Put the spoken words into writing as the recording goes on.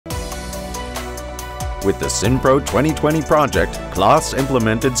With the Synpro 2020 project, CLAAS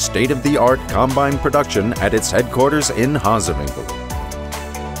implemented state-of-the-art combine production at its headquarters in Harsewinkel.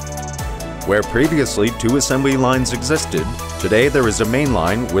 Where previously 2 assembly lines existed, today there is a main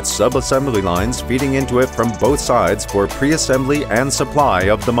line with sub-assembly lines feeding into it from both sides for pre-assembly and supply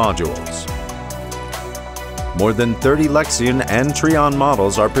of the modules. More than 30 Lexion and Trion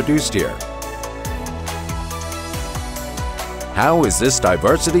models are produced here. How is this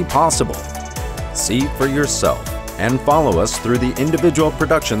diversity possible? See for yourself and follow us through the individual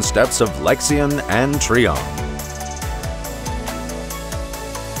production steps of Lexion and Trion.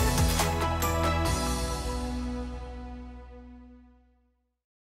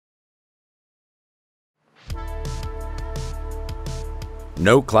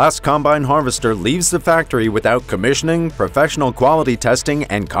 No CLAAS combine harvester leaves the factory without commissioning, professional quality testing,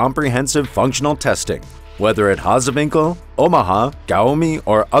 and comprehensive functional testing, whether at Harsewinkel, Omaha, Gaomi,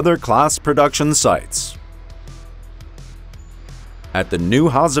 or other CLAAS production sites. At the new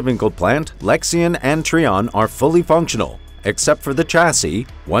Harsewinkel plant, Lexion and Trion are fully functional, except for the chassis,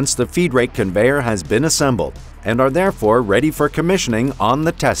 once the feed rate conveyor has been assembled, and are therefore ready for commissioning on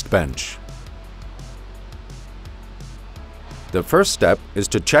the test bench. The first step is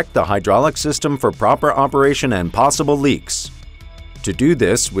to check the hydraulic system for proper operation and possible leaks. To do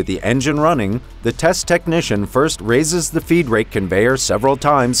this with the engine running, the test technician first raises the feed rate conveyor several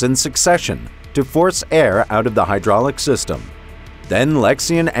times in succession to force air out of the hydraulic system. Then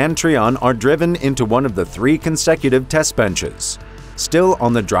Lexion and Trion are driven into one of the 3 consecutive test benches, still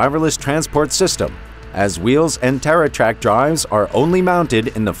on the driverless transport system, as wheels and TerraTrack drives are only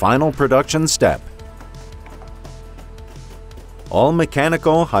mounted in the final production step. All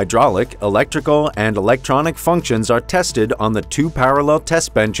mechanical, hydraulic, electrical, and electronic functions are tested on the 2 parallel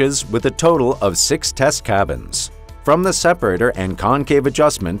test benches with a total of 6 test cabins. From the separator and concave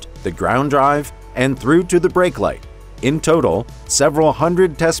adjustment, the ground drive, and through to the brake light. In total, several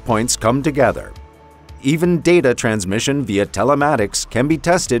hundred test points come together. Even data transmission via telematics can be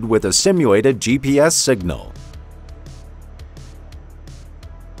tested with a simulated GPS signal.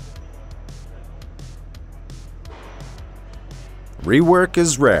 Rework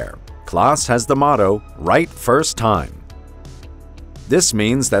is rare. CLAAS has the motto, right first time. This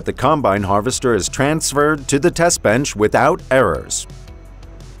means that the combine harvester is transferred to the test bench without errors.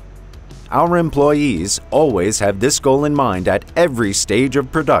 Our employees always have this goal in mind at every stage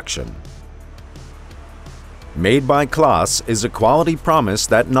of production. Made by CLAAS is a quality promise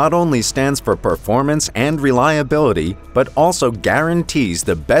that not only stands for performance and reliability, but also guarantees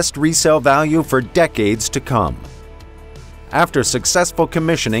the best resale value for decades to come. After successful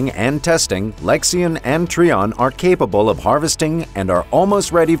commissioning and testing, Lexion and Trion are capable of harvesting and are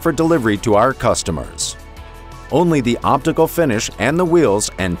almost ready for delivery to our customers. Only the optical finish and the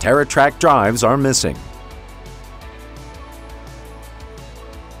wheels and TerraTrack drives are missing.